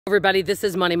Everybody, this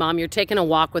is Money Mom. You're taking a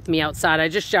walk with me outside. I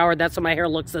just showered. That's why my hair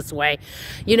looks this way.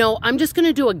 You know, I'm just going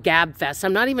to do a gab fest.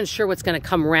 I'm not even sure what's going to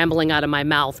come rambling out of my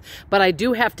mouth, but I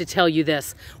do have to tell you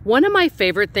this. One of my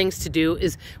favorite things to do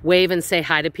is wave and say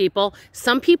hi to people.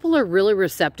 Some people are really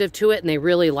receptive to it and they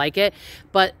really like it,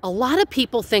 but a lot of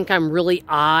people think I'm really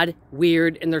odd,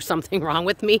 weird, and there's something wrong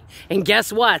with me. And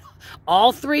guess what?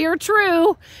 All three are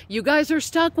true. You guys are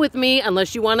stuck with me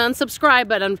unless you want to unsubscribe,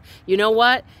 but you know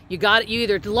what? You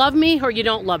either love me or you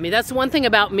don't love me. That's the one thing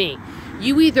about me.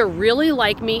 You either really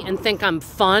like me and think I'm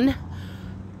fun,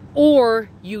 or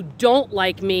you don't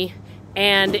like me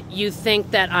and you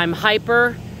think that I'm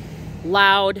hyper,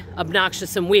 loud,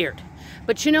 obnoxious, and weird.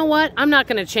 But you know what? I'm not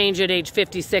going to change at age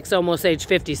 56, almost age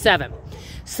 57.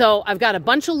 So I've got a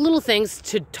bunch of little things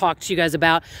to talk to you guys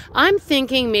about. I'm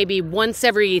thinking maybe once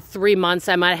every 3 months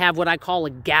I might have what I call a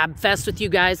gab fest with you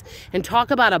guys and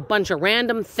talk about a bunch of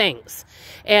random things.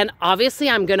 And obviously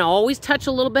I'm going to always touch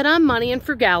a little bit on money and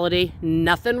frugality.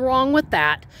 Nothing wrong with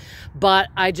that. But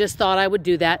I just thought I would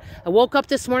do that. I woke up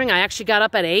this morning. I actually got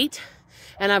up at 8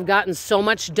 and I've gotten so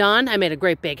much done. I made a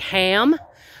great big ham.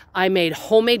 I made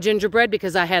homemade gingerbread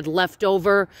because I had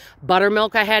leftover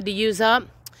buttermilk I had to use up.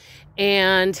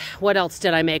 And what else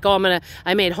did I make? Oh,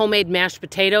 I made homemade mashed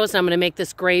potatoes. I'm going to make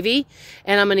this gravy.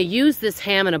 And I'm going to use this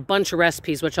ham in a bunch of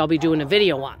recipes, which I'll be doing a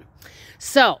video on.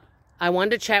 So I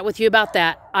wanted to chat with you about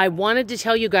that. I wanted to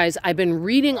tell you guys I've been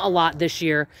reading a lot this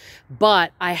year,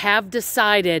 but I have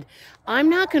decided I'm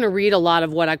not going to read a lot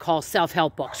of what I call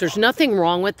self-help books. There's nothing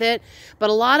wrong with it, but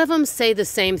a lot of them say the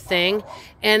same thing.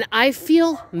 And I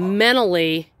feel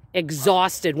mentally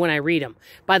exhausted when I read them.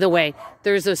 By the way,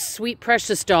 there's a sweet,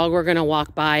 precious dog we're going to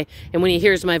walk by, and when he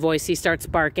hears my voice, he starts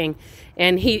barking.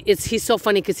 And he's so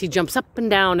funny because he jumps up and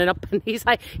down and up, and he's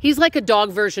like a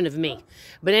dog version of me.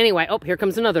 But anyway, oh, here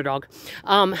comes another dog.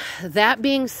 That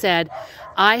being said,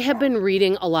 I have been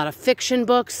reading a lot of fiction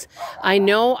books. I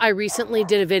know I recently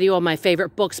did a video of my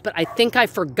favorite books, but I think I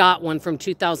forgot one from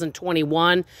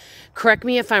 2021. Correct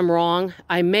me if I'm wrong.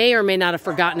 I may or may not have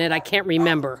forgotten it. I can't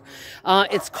remember.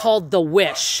 It's called The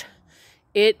Wish.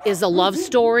 It is a love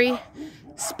story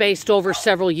spaced over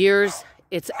several years.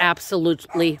 It's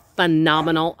absolutely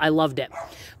phenomenal. I loved it.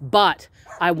 But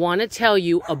I want to tell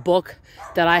you a book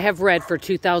that I have read for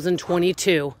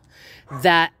 2022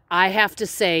 that I have to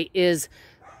say is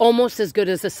almost as good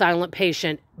as The Silent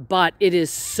Patient, but it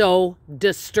is so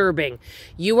disturbing.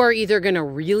 You are either going to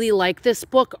really like this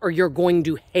book or you're going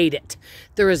to hate it.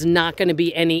 There is not going to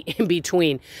be any in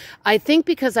between. I think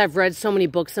because I've read so many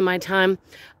books in my time,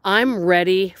 I'm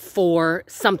ready for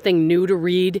something new to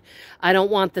read. I don't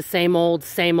want the same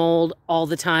old all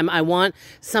the time. I want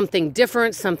something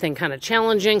different, something kind of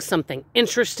challenging, something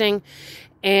interesting,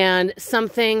 and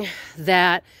something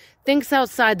that thinks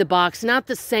outside the box, not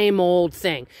the same old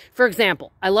thing. For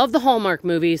example, I love the Hallmark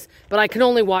movies, but I can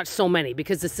only watch so many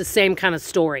because it's the same kind of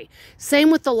story. Same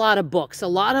with a lot of books. A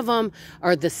lot of them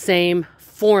are the same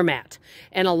format.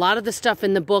 And a lot of the stuff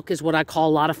in the book is what I call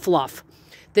a lot of fluff.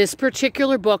 This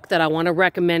particular book that I want to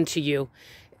recommend to you,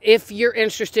 if you're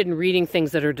interested in reading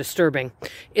things that are disturbing,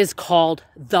 is called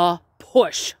The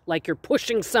Push, like you're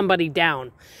pushing somebody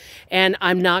down. And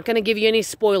I'm not going to give you any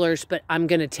spoilers, but I'm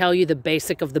going to tell you the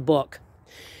basic of the book.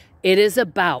 It is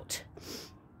about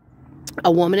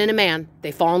a woman and a man.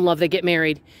 They fall in love, they get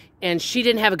married, and she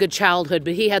didn't have a good childhood,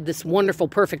 but he had this wonderful,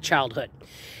 perfect childhood.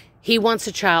 He wants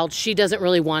a child. She doesn't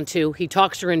really want to. He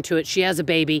talks her into it. She has a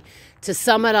baby. To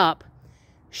sum it up,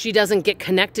 she doesn't get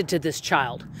connected to this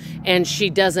child, and she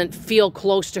doesn't feel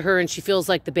close to her, and she feels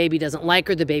like the baby doesn't like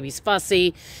her. The baby's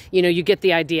fussy. You know, you get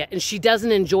the idea. And she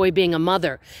doesn't enjoy being a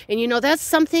mother. And you know, that's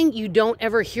something you don't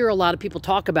ever hear a lot of people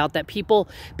talk about, that people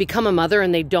become a mother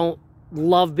and they don't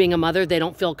love being a mother. They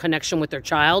don't feel a connection with their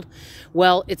child.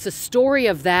 Well, it's a story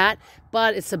of that,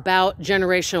 but it's about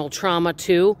generational trauma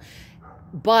too.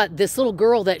 But this little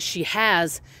girl that she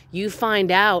has, you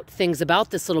find out things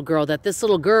about this little girl, that this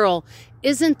little girl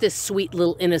isn't this sweet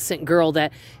little innocent girl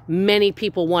that many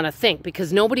people want to think,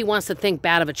 because nobody wants to think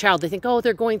bad of a child. They think, oh,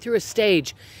 they're going through a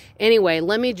stage. Anyway,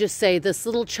 let me just say, this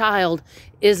little child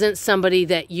isn't somebody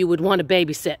that you would want to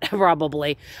babysit,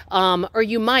 probably. Or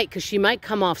you might, because she might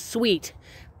come off sweet,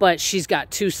 but she's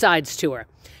got two sides to her.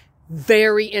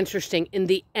 Very interesting. And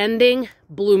the ending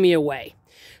blew me away.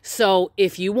 So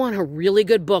if you want a really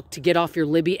good book to get off your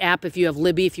Libby app, if you have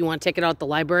Libby, if you want to take it out at the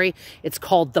library, it's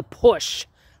called The Push.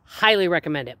 Highly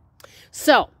recommend it.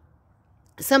 So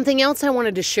something else I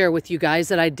wanted to share with you guys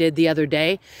that I did the other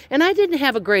day, and I didn't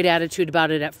have a great attitude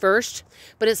about it at first,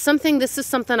 but this is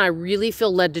something I really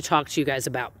feel led to talk to you guys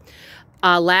about.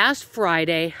 Last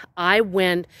Friday, I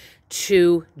went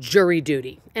to jury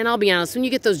duty. And I'll be honest, when you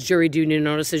get those jury duty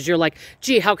notices, you're like,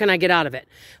 gee, how can I get out of it?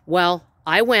 Well,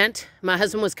 I went. My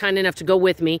husband was kind enough to go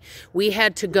with me. We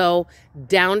had to go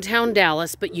downtown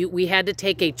Dallas, but we had to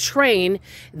take a train,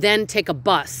 then take a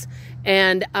bus.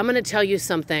 And I'm going to tell you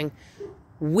something.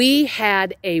 We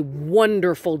had a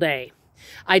wonderful day.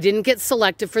 I didn't get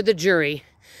selected for the jury,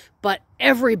 but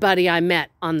everybody I met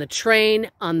on the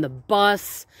train, on the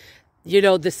bus,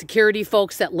 the security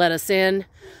folks that let us in,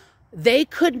 they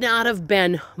could not have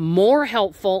been more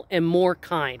helpful and more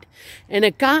kind. And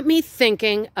it got me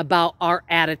thinking about our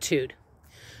attitude.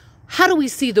 How do we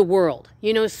see the world?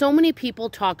 So many people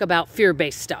talk about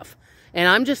fear-based stuff. And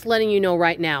I'm just letting you know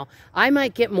right now, I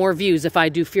might get more views if I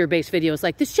do fear-based videos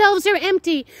like, the shelves are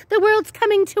empty, the world's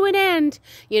coming to an end,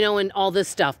 and all this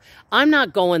stuff. I'm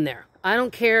not going there. I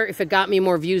don't care if it got me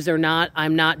more views or not.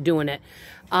 I'm not doing it.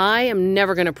 I am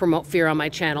never going to promote fear on my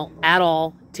channel at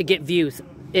all to get views.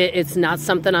 It's not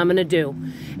something I'm going to do.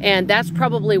 And that's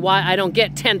probably why I don't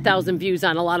get 10,000 views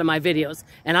on a lot of my videos.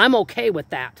 And I'm okay with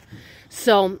that.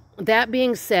 So that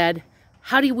being said,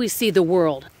 how do we see the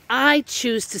world? I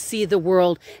choose to see the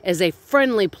world as a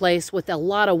friendly place with a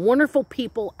lot of wonderful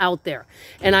people out there.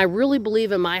 And I really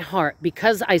believe in my heart,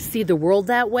 because I see the world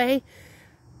that way,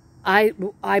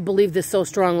 I believe this so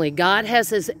strongly. God has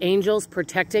his angels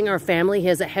protecting our family. He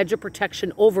has a hedge of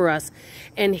protection over us.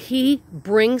 And he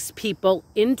brings people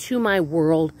into my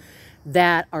world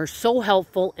that are so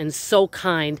helpful and so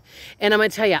kind. And I'm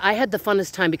going to tell you, I had the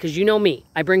funnest time because you know me.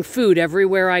 I bring food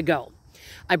everywhere I go.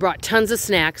 I brought tons of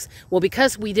snacks. Well,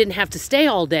 because we didn't have to stay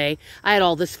all day, I had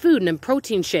all this food and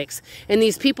protein shakes. And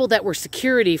these people that were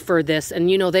security for this, and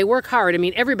they work hard. I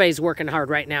mean, everybody's working hard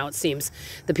right now, it seems.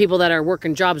 The people that are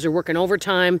working jobs are working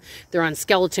overtime. They're on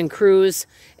skeleton crews.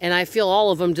 And I feel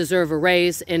all of them deserve a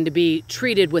raise and to be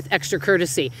treated with extra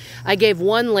courtesy. I gave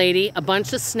one lady a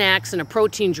bunch of snacks and a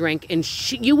protein drink, and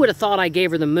you would have thought I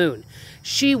gave her the moon.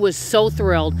 She was so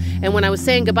thrilled. And when I was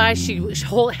saying goodbye, she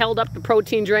held up the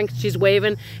protein drink. She's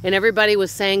waving, and everybody was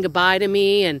saying goodbye to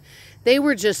me. And they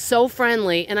were just so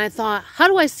friendly. And I thought, how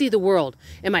do I see the world?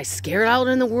 Am I scared out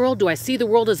in the world? Do I see the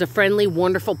world as a friendly,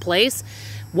 wonderful place?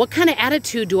 What kind of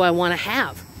attitude do I want to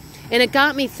have? And it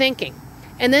got me thinking.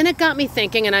 And then it got me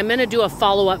thinking, and I'm going to do a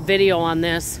follow-up video on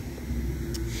this,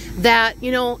 that,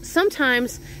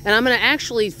 sometimes, and I'm going to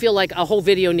actually feel like a whole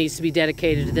video needs to be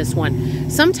dedicated to this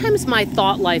one. Sometimes my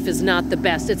thought life is not the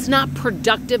best. It's not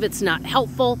productive. It's not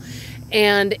helpful.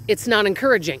 And it's not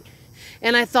encouraging.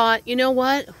 And I thought, you know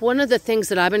what? One of the things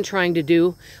that I've been trying to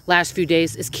do last few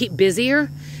days is keep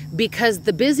busier, because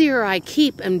the busier I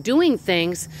keep and doing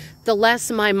things, the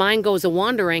less my mind goes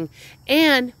a-wandering.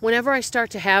 And whenever I start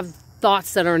to have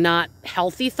thoughts that are not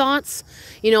healthy thoughts,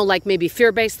 like maybe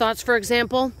fear-based thoughts, for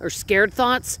example, or scared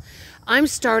thoughts, I'm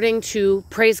starting to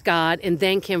praise God and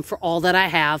thank him for all that I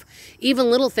have.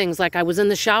 Even little things like I was in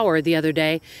the shower the other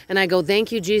day and I go,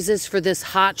 thank you, Jesus, for this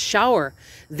hot shower.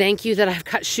 Thank you that I've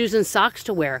got shoes and socks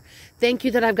to wear. Thank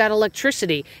you that I've got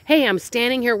electricity. Hey, I'm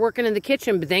standing here working in the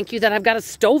kitchen, but thank you that I've got a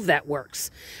stove that works.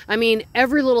 I mean,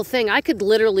 every little thing. I could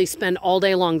literally spend all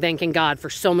day long thanking God for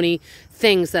so many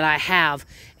things that I have.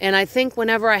 And I think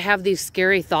whenever I have these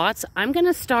scary thoughts, I'm going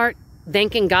to start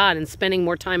thanking God and spending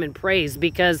more time in praise,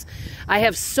 because I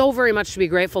have so very much to be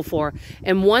grateful for.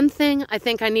 And one thing I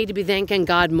think I need to be thanking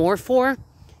God more for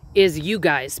is you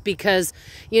guys, because,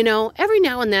 every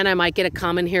now and then I might get a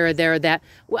comment here or there that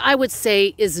I would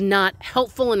say is not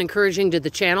helpful and encouraging to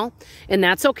the channel. And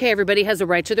that's okay. Everybody has a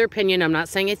right to their opinion. I'm not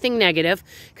saying anything negative,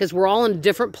 because we're all in a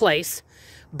different place.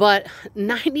 But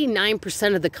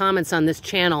 99% of the comments on this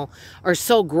channel are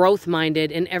so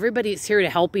growth-minded, and everybody's here to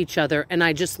help each other, and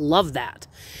I just love that.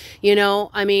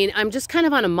 I'm just kind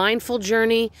of on a mindful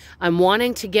journey. I'm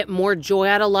wanting to get more joy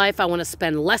out of life. I want to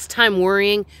spend less time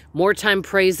worrying, more time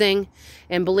praising.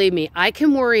 And believe me, I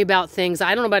can worry about things.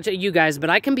 I don't know about you guys, but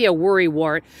I can be a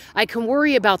worrywart. I can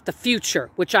worry about the future,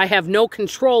 which I have no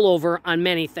control over on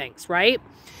many things, right?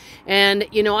 And,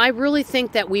 I really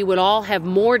think that we would all have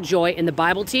more joy, and the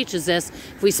Bible teaches this,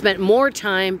 if we spent more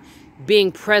time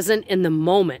being present in the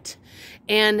moment.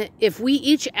 And if we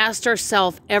each asked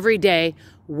ourselves every day,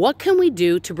 what can we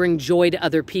do to bring joy to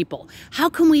other people? How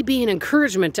can we be an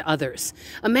encouragement to others?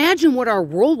 Imagine what our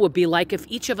world would be like if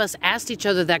each of us asked each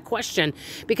other that question.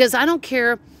 Because I don't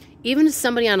care, even as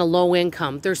somebody on a low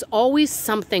income, there's always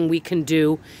something we can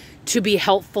do to be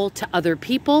helpful to other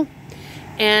people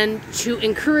and to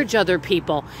encourage other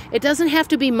people. It doesn't have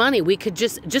to be money. We could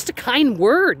just a kind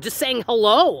word, just saying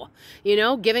hello,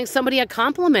 giving somebody a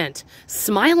compliment,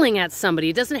 smiling at somebody.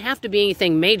 It doesn't have to be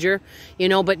anything major,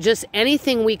 but just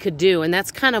anything we could do. And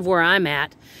that's kind of where I'm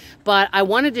at. but I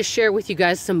wanted to share with you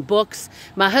guys some books.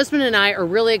 My husband and I are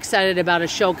really excited about a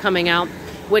show coming out,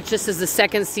 which this is the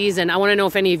second season. I want to know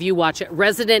if any of you watch it.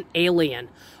 Resident Alien.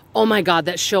 Oh my God,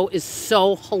 that show is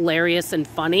so hilarious and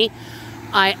funny.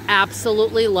 I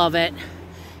absolutely love it.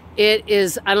 It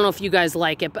is, I don't know if you guys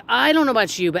like it, but I don't know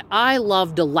about you, but I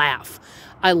love to laugh.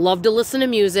 I love to listen to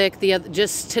music.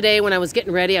 Just today when I was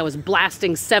getting ready, I was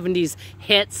blasting 70s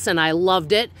hits and I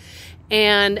loved it.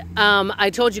 And I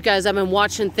told you guys I've been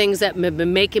watching things that have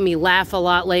been making me laugh a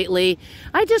lot lately.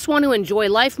 I just want to enjoy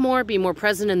life more, be more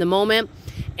present in the moment.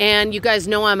 And you guys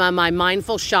know I'm on my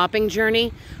mindful shopping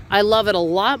journey. I love it a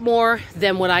lot more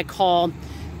than what I call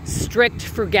strict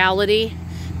frugality,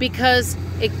 because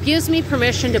it gives me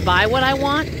permission to buy what I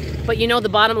want. But you know, the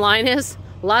bottom line is,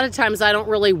 a lot of times I don't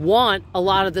really want a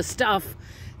lot of the stuff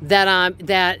that I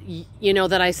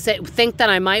think that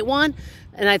I might want.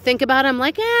 And I think about it, I'm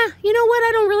like, you know what?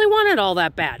 I don't really want it all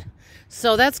that bad.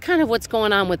 So that's kind of what's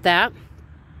going on with that.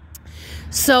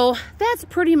 So that's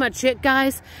pretty much it,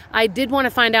 guys. I did want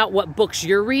to find out what books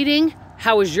you're reading.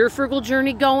 How is your frugal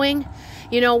journey going?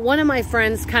 You know, one of my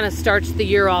friends kind of starts the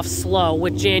year off slow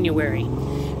with January.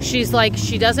 She's like,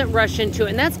 she doesn't rush into it.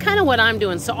 And that's kind of what I'm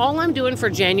doing. So all I'm doing for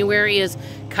January is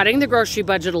cutting the grocery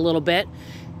budget a little bit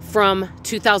from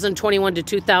 2021 to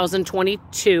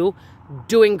 2022.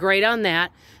 Doing great on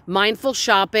that. Mindful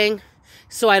shopping,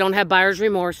 so I don't have buyer's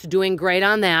remorse. Doing great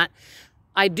on that.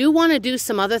 I do want to do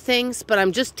some other things, but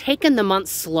I'm just taking the month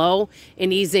slow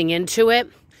and easing into it.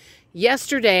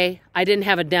 Yesterday, I didn't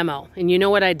have a demo. And you know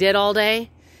what I did all day?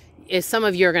 Is some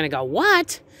of you are going to go,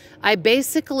 what? I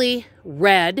basically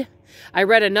read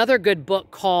another good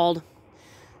book called,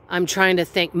 I'm trying to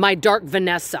think, My Dark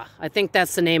Vanessa. I think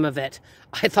that's the name of it.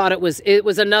 I thought it was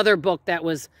another book that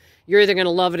was, you're either going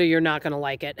to love it or you're not going to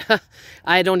like it.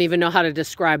 I don't even know how to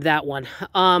describe that one.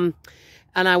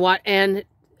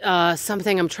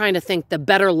 Something I'm trying to think, The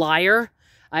Better Liar.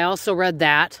 I also read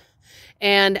that.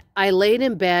 And I laid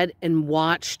in bed and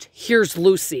watched Here's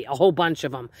Lucy, a whole bunch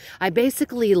of them. I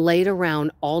basically laid around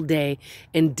all day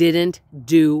and didn't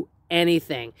do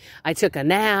anything. I took a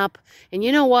nap, and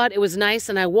you know what? It was nice,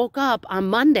 and I woke up on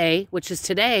Monday, which is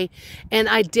today, and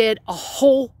I did a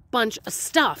whole bunch of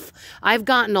stuff. I've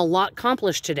gotten a lot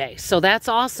accomplished today, so that's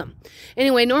awesome.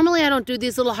 Anyway, normally I don't do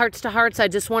these little hearts to hearts. I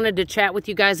just wanted to chat with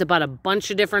you guys about a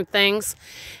bunch of different things.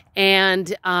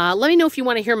 And let me know if you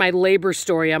want to hear my labor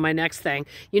story on my next thing.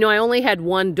 You know, I only had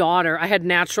one daughter. I had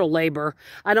natural labor.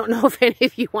 I don't know if any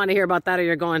of you want to hear about that, or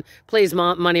you're going, please,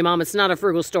 Money Mom, it's not a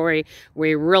frugal story.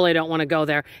 We really don't want to go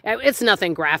there. It's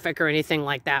nothing graphic or anything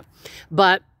like that.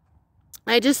 But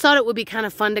I just thought it would be kind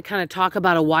of fun to kind of talk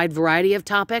about a wide variety of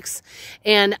topics.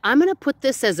 And I'm going to put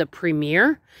this as a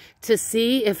premiere to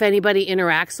see if anybody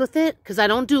interacts with it, because I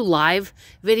don't do live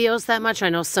videos that much. I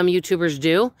know some YouTubers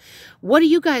do. What are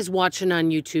you guys watching on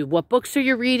YouTube? What books are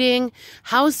you reading?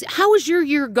 How is your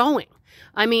year going?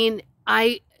 I mean,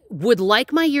 I would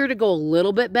like my year to go a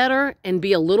little bit better and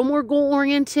be a little more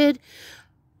goal-oriented.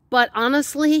 But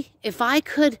honestly, if I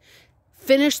could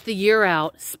finish the year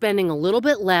out spending a little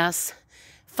bit less,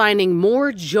 finding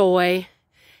more joy,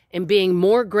 and being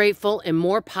more grateful and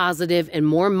more positive and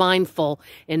more mindful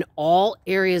in all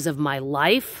areas of my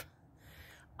life,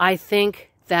 I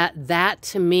think that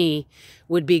to me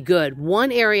would be good. One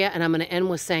area, and I'm going to end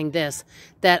with saying this,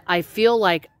 that I feel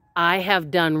like I have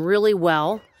done really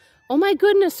well. Oh my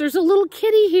goodness, there's a little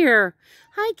kitty here.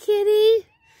 Hi, kitty.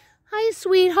 Hi,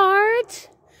 sweetheart.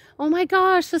 Oh my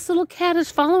gosh, this little cat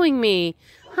is following me.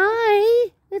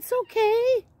 Hi, it's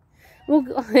okay.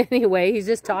 Well, anyway, he's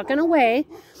just talking away.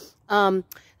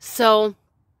 So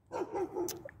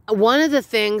one of the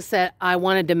things that I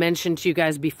wanted to mention to you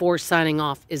guys before signing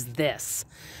off is this.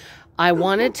 I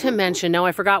wanted to mention, no,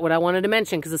 I forgot what I wanted to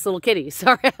mention because it's little kitty.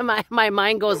 Sorry, my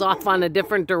mind goes off on a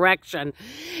different direction.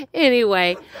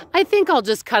 Anyway, I think I'll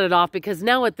just cut it off because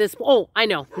now at this, oh, I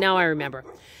know, now I remember.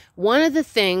 One of the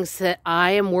things that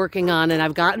I am working on, and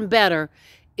I've gotten better,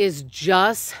 is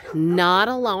just not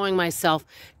allowing myself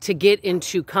to get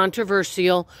into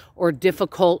controversial or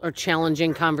difficult or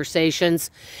challenging conversations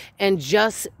and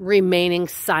just remaining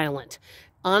silent.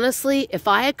 Honestly, if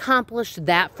I accomplished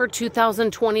that for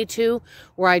 2022,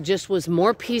 where I just was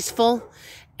more peaceful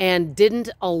and didn't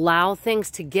allow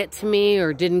things to get to me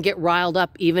or didn't get riled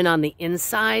up even on the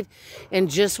inside,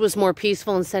 and just was more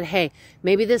peaceful and said, hey,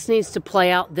 maybe this needs to play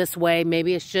out this way.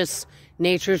 Maybe it's just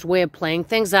nature's way of playing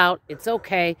things out. It's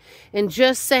okay. And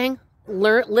just saying,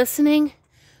 listening,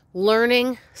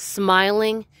 learning,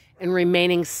 smiling, and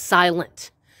remaining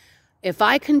silent. If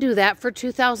I can do that for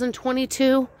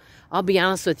 2022, I'll be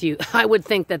honest with you, I would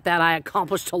think that I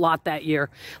accomplished a lot that year.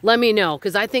 Let me know,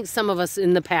 because I think some of us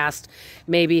in the past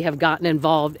maybe have gotten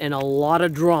involved in a lot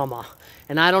of drama.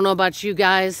 And I don't know about you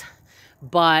guys,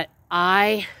 but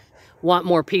I want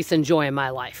more peace and joy in my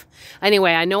life.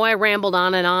 Anyway, I know I rambled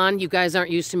on and on. You guys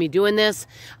aren't used to me doing this.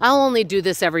 I'll only do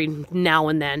this every now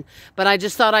and then. But I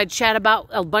just thought I'd chat about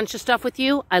a bunch of stuff with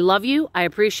you. I love you. I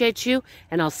appreciate you.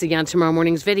 And I'll see you on tomorrow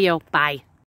morning's video. Bye.